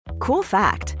Cool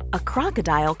fact, a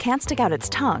crocodile can't stick out its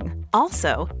tongue.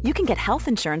 Also, you can get health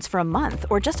insurance for a month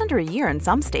or just under a year in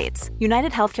some states.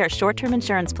 United Healthcare short-term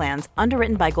insurance plans,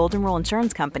 underwritten by Golden Rule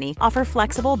Insurance Company, offer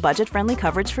flexible, budget-friendly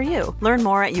coverage for you. Learn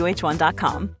more at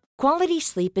uh1.com. Quality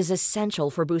sleep is essential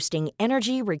for boosting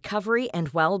energy, recovery, and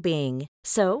well-being.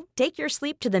 So, take your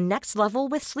sleep to the next level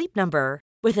with Sleep Number.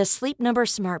 With a Sleep Number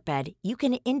smart bed, you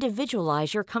can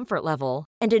individualize your comfort level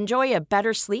and enjoy a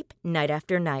better sleep night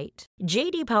after night.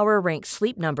 J.D. Power ranks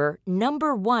Sleep Number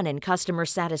number one in customer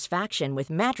satisfaction with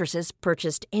mattresses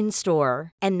purchased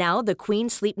in-store. And now the Queen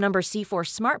Sleep Number C4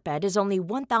 smart bed is only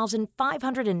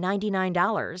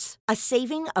 $1,599, a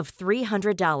saving of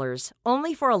 $300,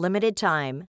 only for a limited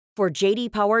time. For J.D.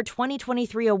 Power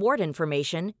 2023 award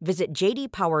information, visit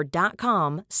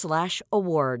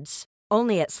jdpower.com/awards.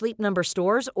 Only at Sleep Number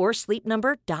stores or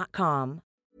sleepnumber.com.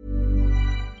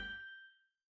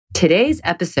 Today's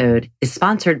episode is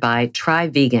sponsored by Try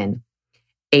Vegan,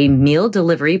 a meal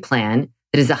delivery plan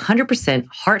that is 100%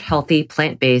 heart-healthy,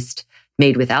 plant-based,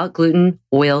 made without gluten,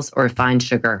 oils, or refined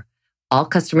sugar. All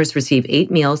customers receive 8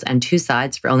 meals and 2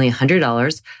 sides for only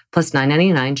 $100 plus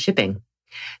 $9.99 shipping.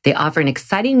 They offer an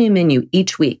exciting new menu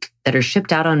each week that are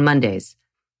shipped out on Mondays.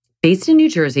 Based in New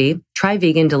Jersey, Try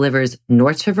Vegan delivers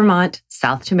north to Vermont,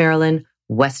 south to Maryland,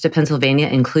 west to Pennsylvania,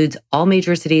 includes all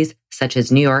major cities such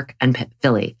as New York and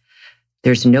Philly.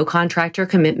 There's no contractor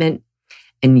commitment,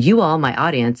 and you all, my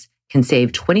audience, can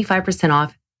save 25%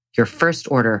 off your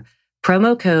first order.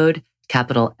 Promo code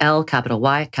capital L, capital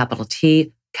Y, capital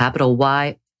T, capital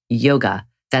Y, yoga.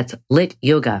 That's LIT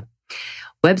Yoga.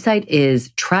 Website is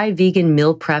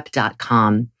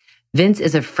tryveganmealprep.com. Vince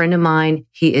is a friend of mine.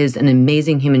 He is an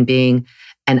amazing human being,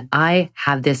 and I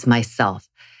have this myself.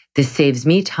 This saves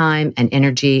me time and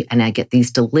energy, and I get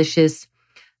these delicious,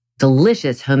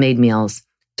 delicious homemade meals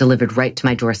delivered right to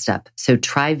my doorstep. So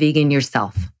try vegan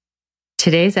yourself.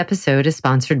 Today's episode is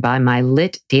sponsored by my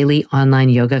LIT Daily Online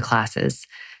Yoga classes.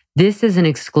 This is an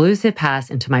exclusive pass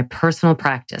into my personal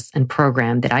practice and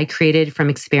program that I created from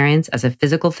experience as a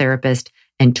physical therapist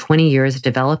and 20 years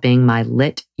developing my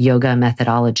LIT yoga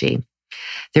methodology.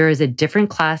 There is a different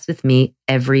class with me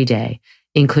every day,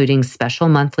 including special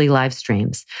monthly live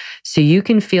streams, so you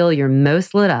can feel your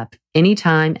most lit up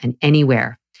anytime and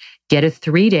anywhere. Get a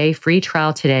 3-day free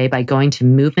trial today by going to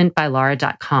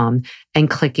movementbylara.com and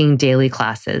clicking daily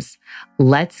classes.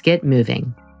 Let's get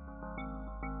moving.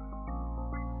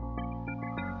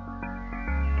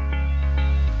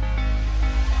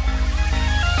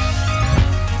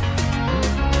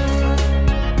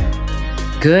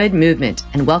 Good movement,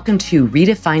 and welcome to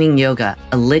Redefining Yoga,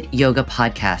 a LIT yoga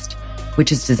podcast,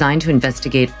 which is designed to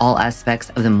investigate all aspects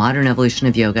of the modern evolution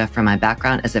of yoga from my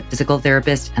background as a physical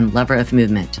therapist and lover of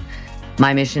movement.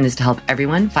 My mission is to help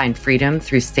everyone find freedom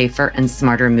through safer and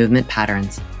smarter movement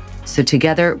patterns, so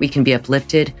together we can be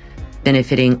uplifted,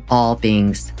 benefiting all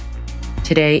beings.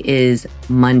 Today is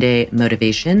Monday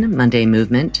Motivation, Monday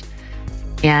Movement,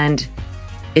 and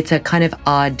it's a kind of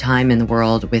odd time in the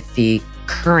world with the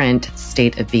current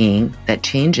state of being that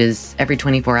changes every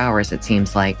 24 hours, it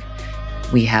seems like.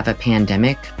 We have a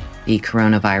pandemic, the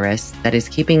coronavirus, that is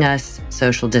keeping us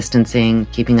social distancing,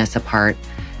 keeping us apart.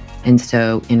 And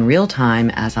so in real time,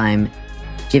 as I'm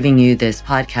giving you this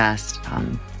podcast,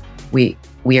 we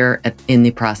are in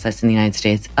the process in the United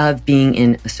States of being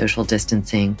in a social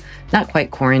distancing, not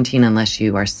quite quarantine unless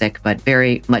you are sick, but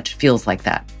very much feels like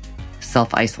that,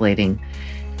 self-isolating.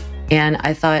 And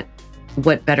I thought,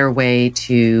 what better way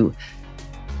to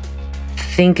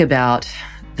think about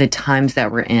the times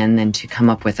that we're in than to come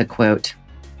up with a quote.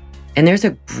 And there's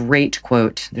a great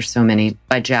quote, there's so many,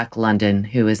 by Jack London,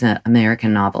 who is an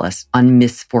American novelist, on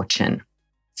misfortune.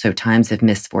 So times of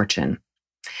misfortune.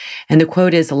 And the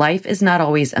quote is, "Life is not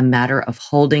always a matter of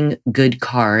holding good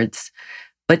cards,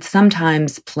 but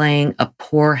sometimes playing a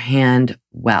poor hand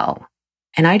well."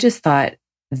 And I just thought,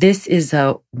 this is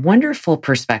a wonderful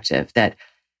perspective that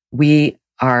we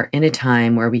are in a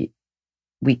time where we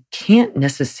can't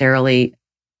necessarily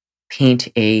paint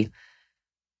a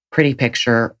pretty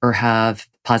picture or have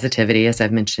positivity, as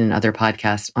I've mentioned in other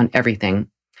podcasts, on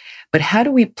everything. But how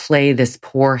do we play this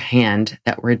poor hand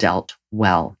that we're dealt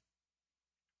well?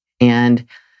 And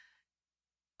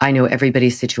I know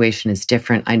everybody's situation is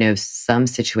different. I know some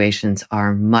situations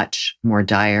are much more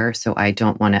dire, so I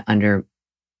don't want to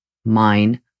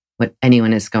undermine what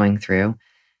anyone is going through.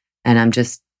 And I'm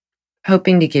just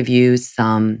hoping to give you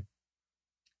some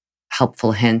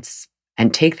helpful hints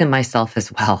and take them myself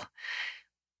as well.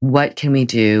 What can we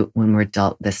do when we're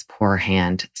dealt this poor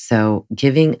hand? So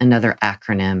giving another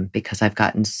acronym, because I've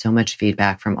gotten so much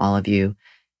feedback from all of you,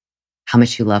 how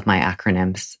much you love my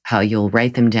acronyms, how you'll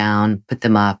write them down, put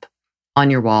them up, on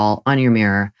your wall, on your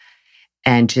mirror,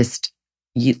 and just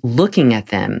looking at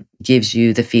them gives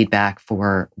you the feedback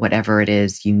for whatever it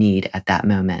is you need at that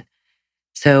moment.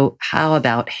 So how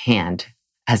about HAND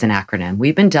as an acronym?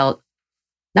 We've been dealt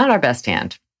not our best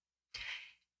hand.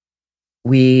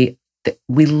 Living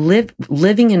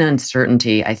in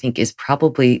uncertainty, I think, is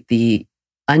probably the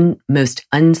most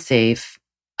unsafe,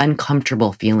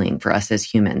 uncomfortable feeling for us as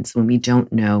humans when we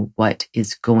don't know what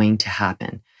is going to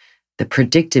happen. The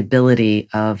predictability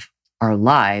of our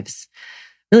lives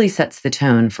really sets the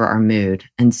tone for our mood.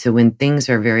 And so when things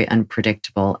are very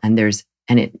unpredictable and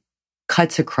it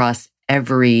cuts across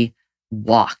every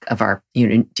walk of our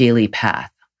daily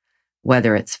path,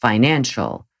 whether it's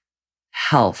financial,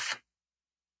 health,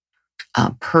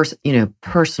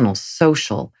 personal,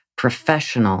 social,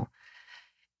 professional,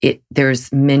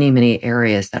 there's many, many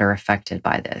areas that are affected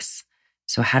by this.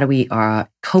 So how do we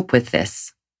cope with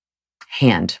this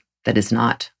hand that is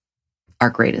not our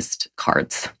greatest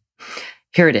cards?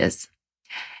 Here it is.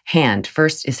 HAND,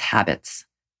 first is habits.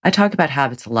 I talk about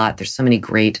habits a lot. There's so many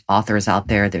great authors out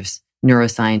there. There's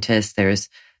neuroscientists, there's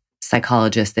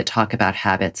psychologists that talk about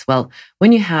habits. Well,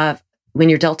 when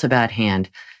you're dealt a bad hand,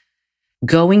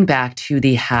 going back to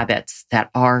the habits that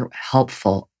are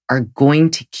helpful are going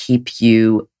to keep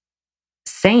you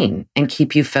sane and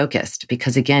keep you focused.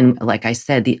 Because again, like I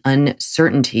said, the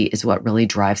uncertainty is what really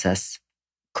drives us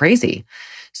crazy.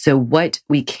 So what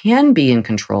we can be in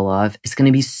control of is going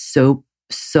to be so,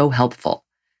 so helpful.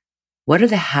 What are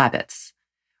the habits?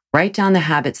 Write down the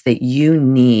habits that you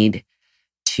need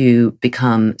to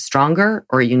become stronger,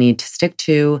 or you need to stick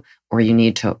to, or you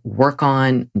need to work on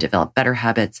and develop better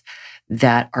habits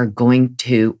that are going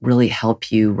to really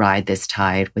help you ride this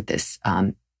tide with this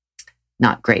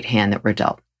not great hand that we're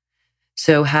dealt.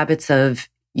 So habits of,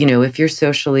 if you're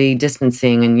socially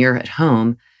distancing and you're at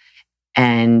home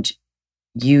and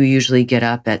you usually get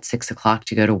up at 6 o'clock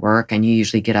to go to work, and you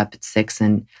usually get up at 6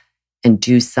 and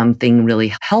do something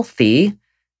really healthy,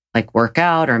 like work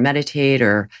out or meditate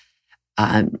or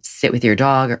sit with your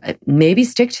dog, or maybe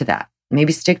stick to that.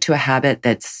 Maybe stick to a habit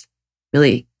that's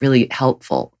really, really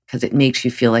helpful, because it makes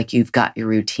you feel like you've got your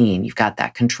routine. You've got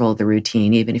that control of the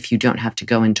routine, even if you don't have to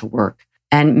go into work.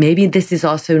 And maybe this is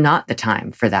also not the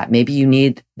time for that. Maybe you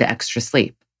need the extra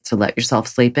sleep. So let yourself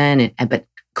sleep in, but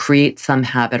create some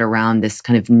habit around this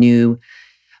kind of new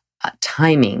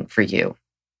timing for you.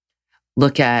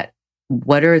 Look at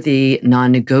what are the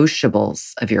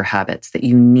non-negotiables of your habits that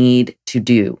you need to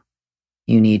do.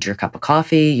 You need your cup of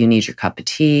coffee, you need your cup of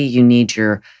tea, you need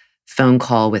your phone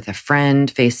call with a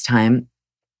friend, FaceTime,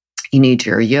 you need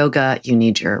your yoga, you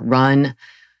need your run.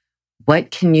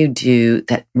 What can you do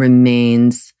that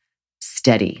remains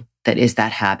steady, that is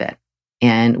that habit?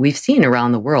 And we've seen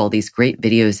around the world these great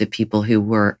videos of people who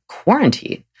were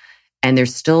quarantined and they're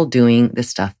still doing the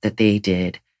stuff that they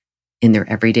did in their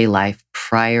everyday life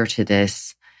prior to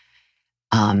this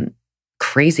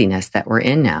craziness that we're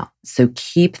in now. So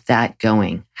keep that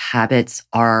going. Habits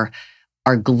are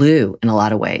glue in a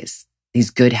lot of ways,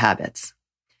 these good habits.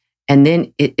 And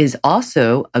then it is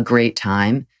also a great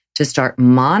time to start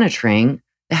monitoring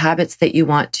the habits that you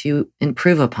want to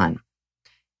improve upon.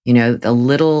 The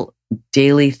little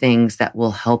daily things that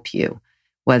will help you,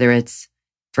 whether it's,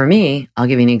 for me, I'll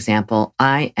give you an example.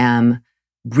 I am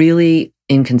really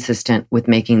inconsistent with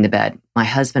making the bed. My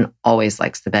husband always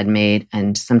likes the bed made.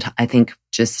 And sometimes I think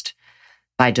just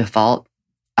by default,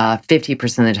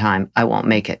 50% of the time I won't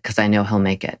make it because I know he'll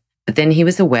make it. But then he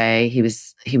was away. He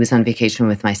was on vacation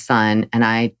with my son, and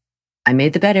I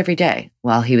made the bed every day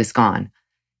while he was gone,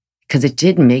 because it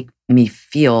did make me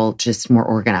feel just more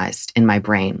organized in my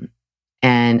brain.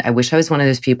 And I wish I was one of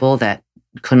those people that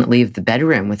couldn't leave the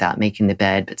bedroom without making the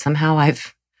bed, but somehow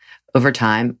over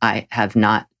time, I have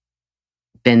not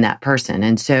been that person.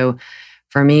 And so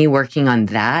for me, working on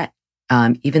that,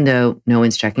 even though no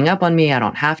one's checking up on me, I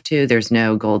don't have to, there's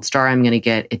no gold star I'm going to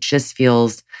get. It just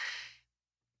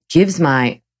gives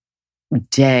my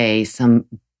day some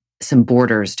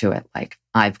borders to it. Like,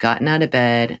 I've gotten out of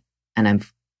bed and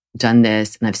I've done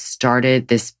this and I've started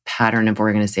this pattern of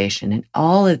organization. And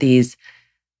all of these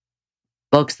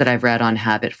books that I've read on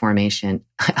habit formation,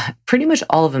 pretty much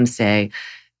all of them say,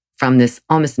 from this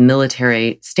almost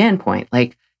military standpoint,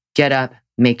 like, get up,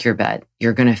 make your bed.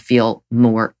 You're going to feel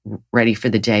more ready for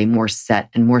the day, more set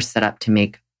up to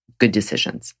make good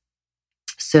decisions.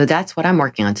 So that's what I'm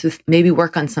working on. So maybe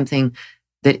work on something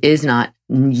that is not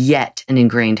yet an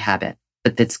ingrained habit,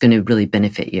 but that's going to really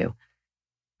benefit you.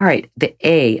 All right, the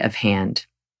A of HAND,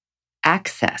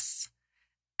 access.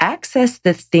 Access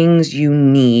the things you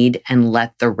need and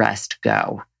let the rest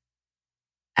go.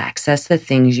 access the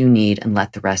things you need and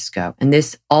let the rest go.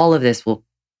 And all of this will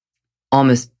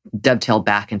almost dovetail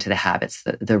back into the habits,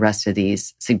 the rest of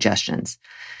these suggestions.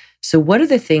 So what are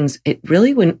the things, it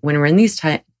really, when we're in these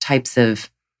types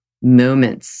of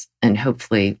moments, and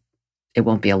hopefully it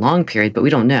won't be a long period, but we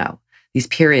don't know, these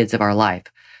periods of our life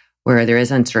where there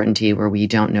is uncertainty, where we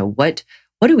don't know what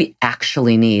do we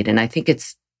actually need. And I think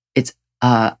it's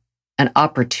an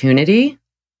opportunity,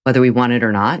 whether we want it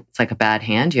or not. It's like a bad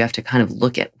hand. You have to kind of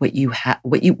look at what you have,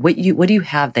 what do you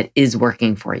have that is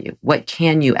working for you? What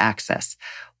can you access?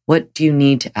 What do you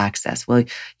need to access? Well,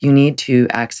 you need to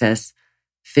access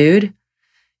food.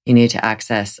 You need to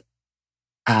access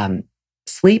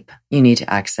sleep. You need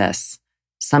to access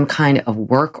some kind of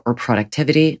work or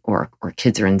productivity, or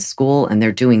kids are in school and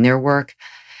they're doing their work.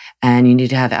 And you need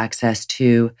to have access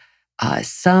to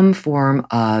some form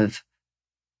of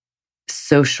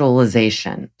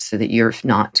socialization so that you're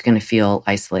not going to feel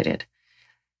isolated.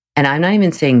 And I'm not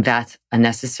even saying that's a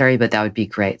necessary, but that would be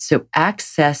great. So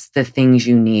access the things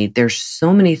you need. There's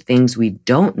so many things we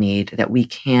don't need that we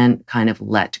can kind of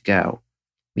let go.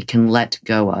 We can let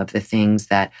go of the things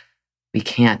that we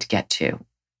can't get to,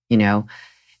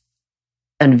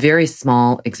 And very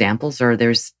small examples are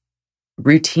there's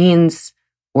routines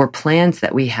or plans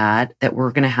that we had that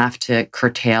we're going to have to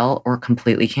curtail or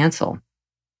completely cancel.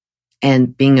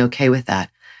 And being okay with that.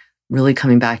 Really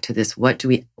coming back to this, what do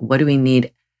we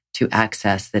need to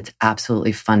access that's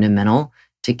absolutely fundamental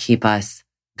to keep us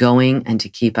going and to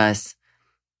keep us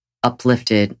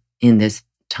uplifted in this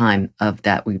time of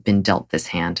that we've been dealt this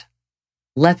hand.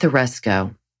 Let the rest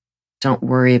go. Don't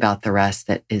worry about the rest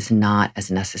that is not as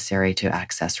necessary to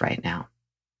access right now.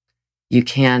 You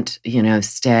can't,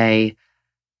 stay,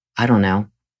 I don't know,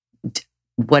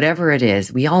 whatever it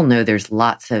is. We all know there's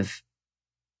lots of,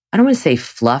 I don't want to say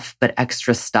fluff, but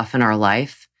extra stuff in our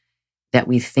life that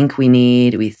we think we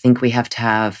need, we think we have to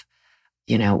have,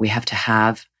 we have to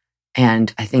have.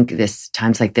 And I think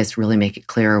times like this really make it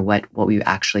clear what we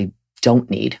actually don't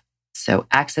need. So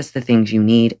access the things you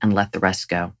need and let the rest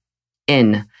go.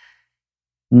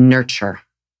 Nurture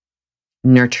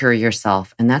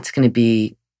yourself. And that's going to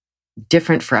be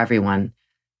different for everyone.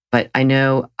 But I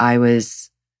know I was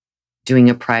doing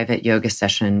a private yoga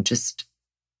session just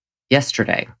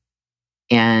yesterday.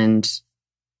 And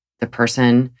the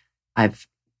person, I've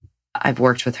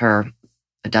worked with her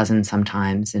a dozen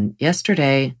sometimes. And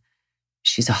yesterday,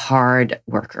 she's a hard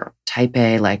worker, type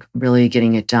A, like really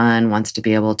getting it done, wants to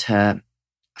be able to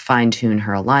fine tune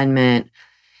her alignment,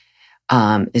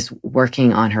 is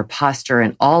working on her posture,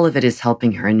 and all of it is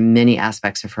helping her in many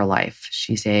aspects of her life.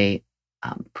 She's a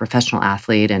professional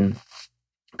athlete,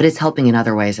 but it's helping in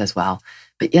other ways as well.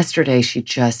 But yesterday, she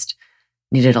just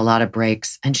needed a lot of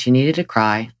breaks, and she needed to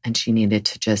cry, and she needed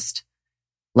to just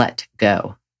let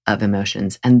go of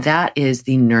emotions. And that is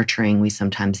the nurturing we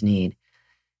sometimes need.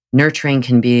 Nurturing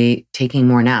can be taking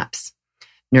more naps.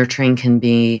 Nurturing can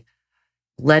be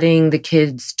letting the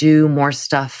kids do more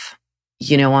stuff,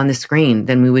 on the screen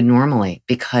than we would normally,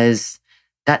 because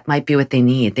that might be what they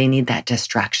need. They need that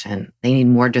distraction. They need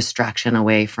more distraction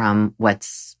away from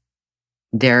what's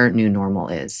their new normal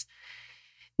is.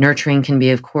 Nurturing can be,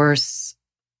 of course,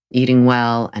 eating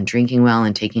well and drinking well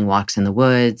and taking walks in the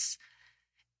woods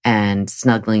and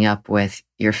snuggling up with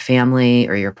your family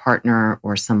or your partner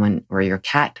or someone or your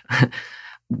cat.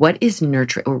 What is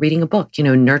nurturing? Or reading a book,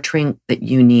 nurturing that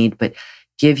you need, but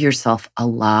give yourself a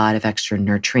lot of extra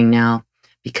nurturing now,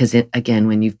 because again,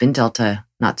 when you've been dealt a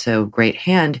not so great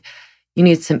hand, you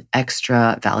need some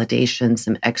extra validation,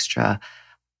 some extra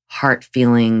heart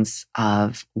feelings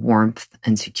of warmth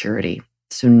and security.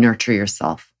 So nurture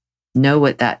yourself. Know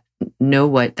what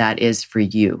that is for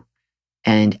you,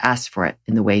 and ask for it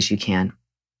in the ways you can.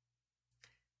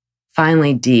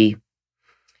 Finally, D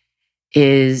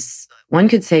is, one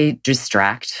could say,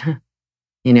 distract.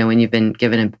 When you've been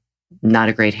given not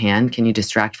a great hand, can you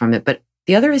distract from it? But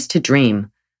the other is to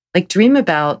dream. Like dream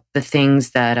about the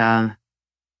things that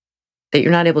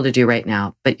you're not able to do right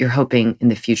now, but you're hoping in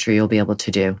the future you'll be able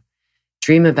to do.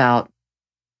 Dream about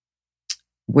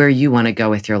where you want to go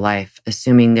with your life,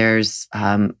 assuming there's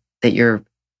that you're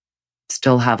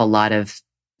still have a lot of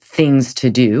things to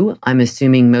do. I'm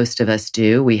assuming most of us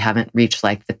do. We haven't reached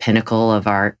like the pinnacle of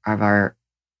our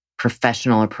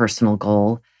professional or personal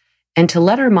goal. And to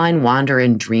let our mind wander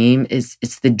and dream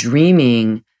it's the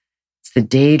dreaming, it's the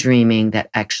daydreaming that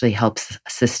actually helps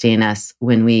sustain us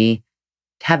when we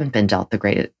haven't been dealt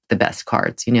the best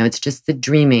cards. It's just the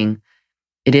dreaming.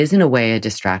 It is in a way a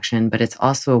distraction, but it's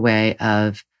also a way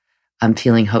of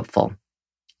feeling hopeful.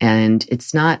 And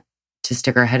it's not to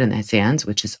stick our head in the sands,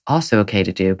 which is also okay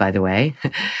to do, by the way.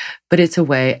 But it's a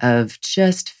way of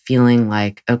just feeling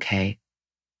like, okay,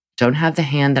 don't have the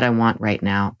hand that I want right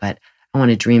now, but I want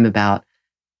to dream about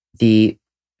the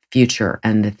future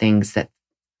and the things that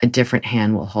a different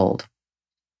hand will hold.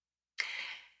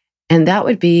 And that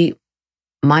would be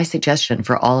my suggestion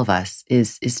for all of us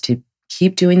is to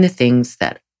keep doing the things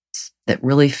that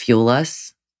really fuel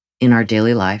us in our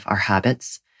daily life, our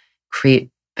habits, create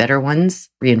better ones,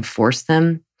 reinforce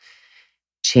them,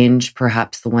 change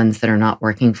perhaps the ones that are not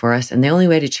working for us. And the only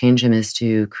way to change them is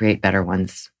to create better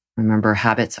ones. Remember,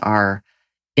 habits are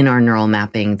in our neural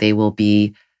mapping. They will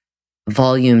be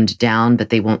volumed down, but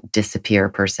they won't disappear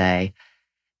per se.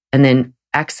 And then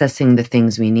accessing the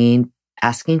things we need,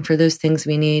 asking for those things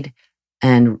we need,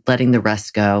 and letting the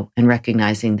rest go, and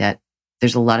recognizing that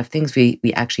there's a lot of things we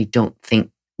actually don't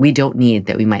need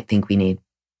that we might think we need.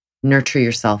 Nurture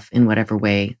yourself in whatever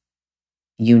way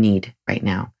you need right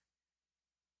now.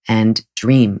 And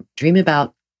dream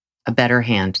about a better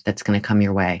hand that's going to come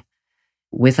your way.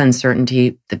 With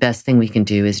uncertainty, the best thing we can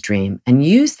do is dream, and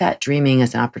use that dreaming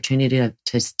as an opportunity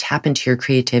to tap into your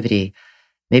creativity.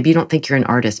 Maybe you don't think you're an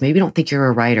artist. Maybe you don't think you're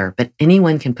a writer, but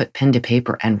anyone can put pen to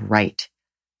paper and write.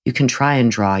 You can try and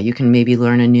draw. You can maybe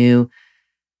learn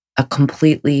a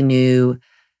completely new,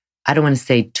 I don't want to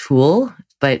say tool,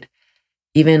 but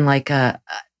even like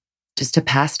just a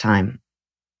pastime,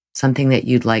 something that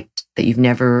you've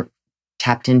never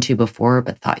tapped into before,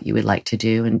 but thought you would like to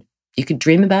do. And you could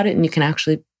dream about it, and you can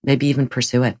actually maybe even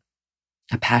pursue it,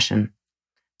 a passion.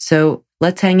 So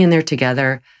let's hang in there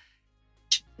together.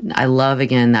 I love,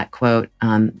 again, that quote.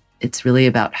 It's really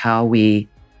about how we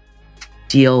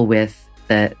deal with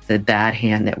the bad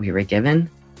hand that we were given.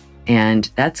 And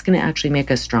that's going to actually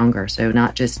make us stronger. So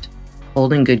not just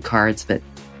holding good cards, but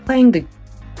playing the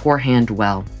poor hand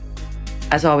well.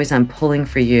 As always, I'm pulling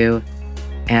for you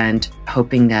and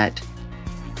hoping that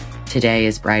today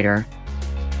is brighter.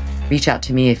 Reach out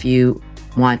to me if you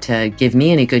want to give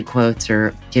me any good quotes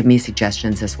or give me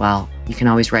suggestions as well. You can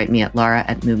always write me at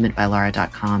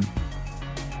laura@movementbylaura.com.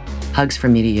 Hugs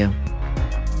from me to you.